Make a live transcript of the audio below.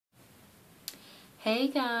Hey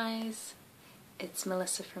guys, it's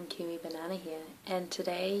Melissa from Kiwi Banana here, and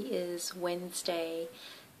today is Wednesday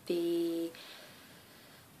the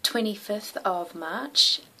 25th of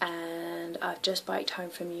March, and I've just biked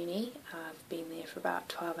home from uni. I've been there for about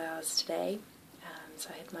 12 hours today,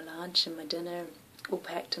 so I had my lunch and my dinner all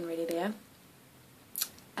packed and ready there.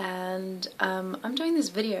 And I'm doing this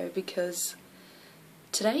video because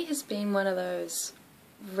today has been one of those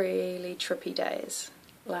really trippy days.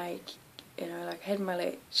 Like I had my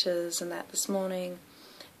lectures and that this morning,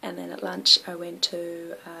 and then at lunch I went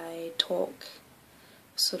to a talk,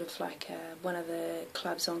 sort of like one of the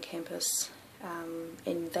clubs on campus,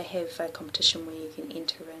 and they have a competition where you can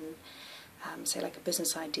enter in, say like a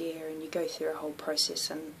business idea, and you go through a whole process,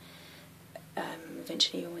 and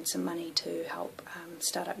eventually you'll win some money to help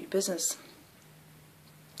start up your business.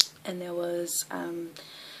 And there was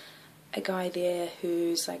a guy there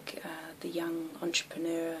who's like the young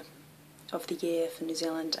entrepreneur of the year for New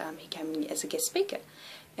Zealand. He came as a guest speaker,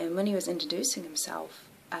 and when he was introducing himself,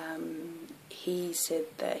 he said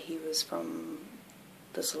that he was from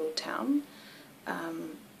this little town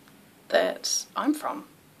that I'm from,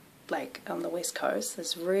 like on the west coast,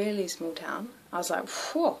 this really small town. I was like,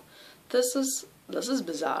 whoa, this is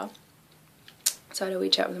bizarre. So I had a wee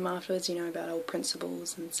chat with him afterwards, about old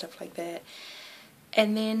principles and stuff like that.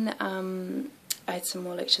 And then I had some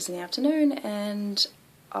more lectures in the afternoon, and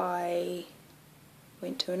I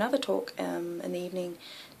went to another talk in the evening.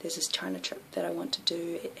 There's this China trip that I want to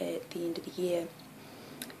do at the end of the year,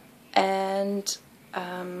 and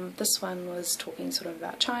this one was talking sort of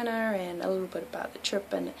about China and a little bit about the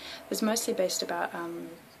trip, and it was mostly based about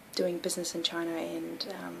doing business in China and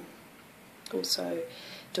also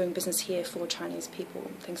doing business here for Chinese people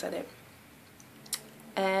and things like that.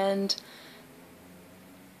 And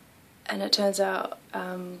it turns out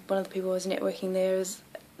one of the people who was networking there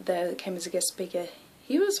that came as a guest speaker,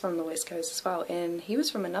 he was from the west coast as well, and he was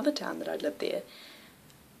from another town that I'd lived there.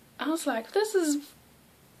 I was like, this is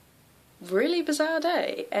really bizarre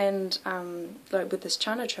day. And like with this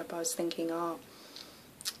China trip, I was thinking,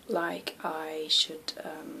 like I should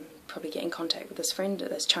probably get in contact with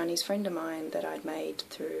this Chinese friend of mine that I'd made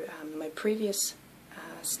through my previous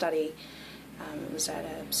study. It was at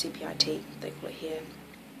a CPIT, they call it here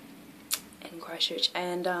in Christchurch,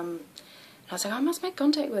 and I was like, I must make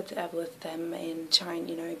contact with them and try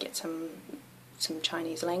and get some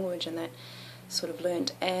Chinese language and that sort of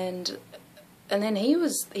learnt. And then he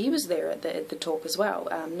was there at the talk as well,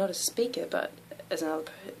 not as a speaker but as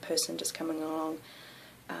another person just coming along.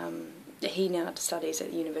 He now studies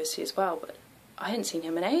at the university as well, but I hadn't seen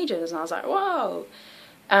him in ages, and I was like, whoa,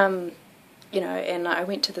 and I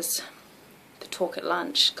went to the talk at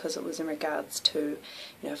lunch because it was in regards to,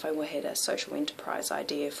 if I had a social enterprise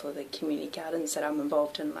idea for the community gardens that I'm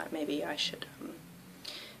involved in, like maybe I should,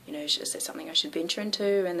 is there something I should venture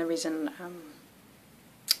into? And the reason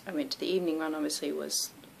I went to the evening one obviously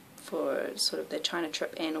was for sort of the China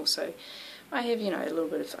trip, and also I have, a little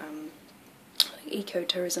bit of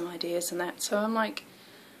eco-tourism ideas and that. So I'm like,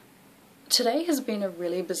 today has been a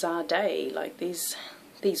really bizarre day. Like these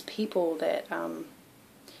people that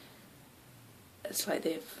it's like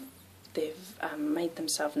they've made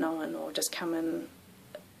themselves known, or just come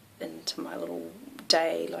into my little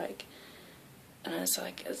day, like, and it's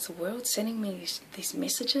like, it's the world sending me these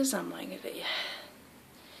messages. I'm like,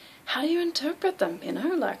 how do you interpret them?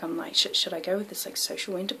 Like, I'm like, should I go with this like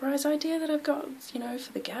social enterprise idea that I've got,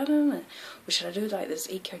 for the garden, or should I do like this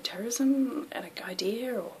eco-tourism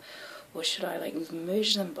idea, or should I like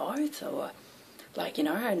merge them both, or like,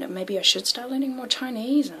 and maybe I should start learning more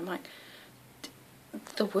Chinese? And I'm like,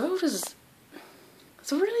 the world it's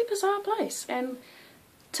a really bizarre place, and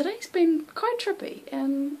today's been quite trippy,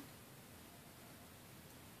 and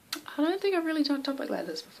I don't think I've really talked topic like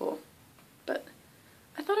this before, but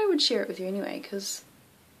I thought I would share it with you anyway, because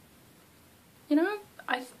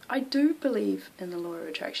I do believe in the law of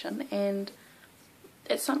attraction, and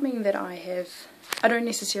it's something that I don't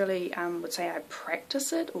necessarily would say I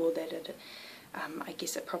practice it, or that I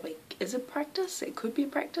guess it probably is a practice, it could be a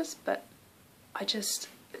practice, but I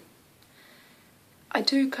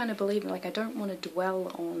do kind of believe, like, I don't want to dwell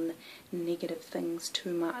on negative things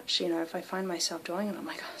too much. If I find myself dwelling on it, I'm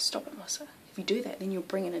like, oh, stop it, Melissa. If you do that, then you'll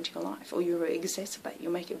bring it into your life, or you'll exacerbate,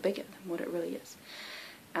 you'll make it bigger than what it really is.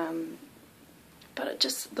 But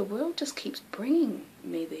the world just keeps bringing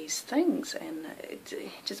me these things, and it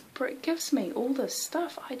just gives me all this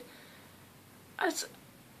stuff.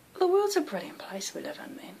 The world's a brilliant place we live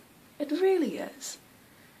in, man. It really is.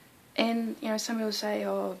 And, some people say,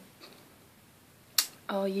 oh,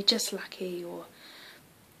 you're just lucky, or,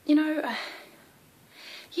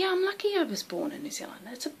 yeah, I'm lucky I was born in New Zealand.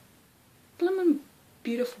 It's a blimmin'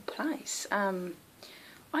 beautiful place.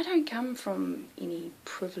 I don't come from any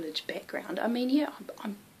privileged background. I mean, yeah,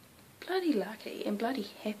 I'm bloody lucky and bloody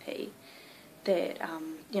happy that,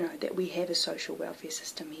 you know, that we have a social welfare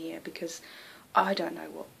system here, because I don't know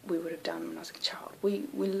what we would have done when I was a child. We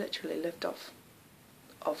literally lived off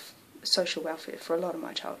social welfare for a lot of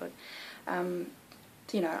my childhood.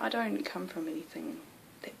 You know, I don't come from anything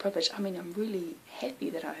that privileged. I mean, I'm really happy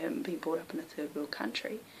that I haven't been brought up in a third world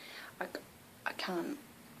country. I can't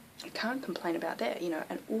complain about that, you know,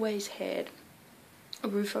 and always had a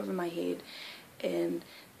roof over my head, and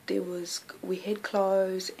we had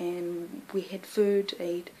clothes and we had food to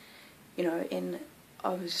eat, you know, and I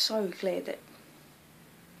was so glad that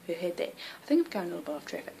we had that. I think I'm going a little bit off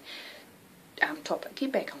traffic. Topic,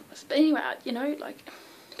 get back on this. But anyway, you know, like,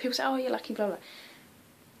 people say, oh, you're lucky, blah, blah.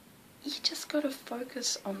 You just got to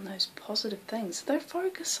focus on those positive things. Don't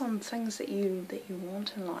focus on things that you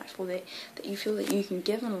want in life, or that you feel that you can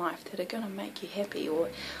give in life that are going to make you happy, or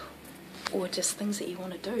just things that you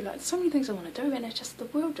want to do. Like, so many things I want to do, and the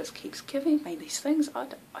world just keeps giving me these things. I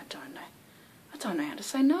don't know. I don't know how to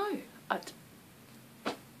say no.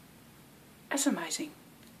 It's amazing.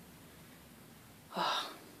 Oh,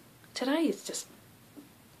 today is just,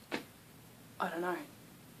 I don't know.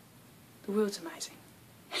 The world's amazing.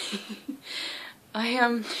 So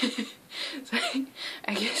I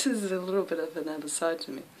guess this is a little bit of another side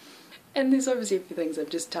to me, and there's obviously a few things I've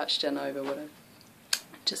just touched on over what I've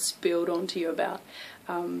just spilled onto you about.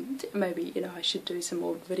 Maybe, you know, I should do some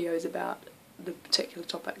more videos about the particular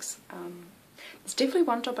topics. There's definitely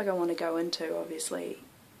one topic I want to go into, obviously.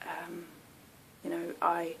 You know,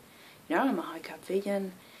 I'm a high carb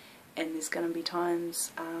vegan, and there's going to be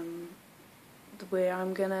times where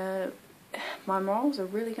my morals are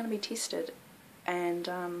really going to be tested, and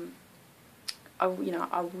I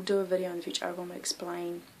will do a video in the future. I want to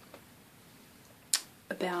explain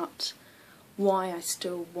about why I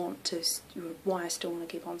still want to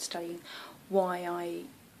keep on studying, why I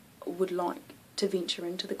would like to venture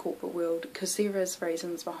into the corporate world, because there is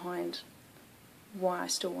reasons behind why I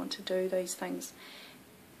still want to do these things,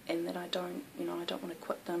 and that I don't want to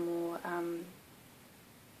quit them or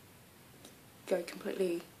go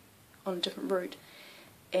completely on a different route.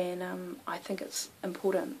 And I think it's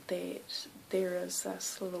important that there is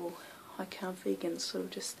this little high carb vegan sort of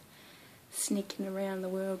just sneaking around the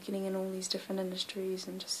world, getting in all these different industries,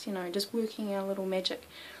 and just, you know, just working our little magic.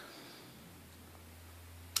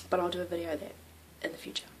 But I'll do a video of that in the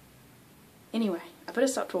future. Anyway, I better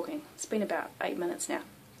stop talking. It's been about 8 minutes now.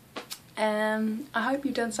 I hope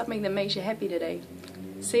you've done something that makes you happy today.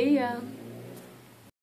 See ya!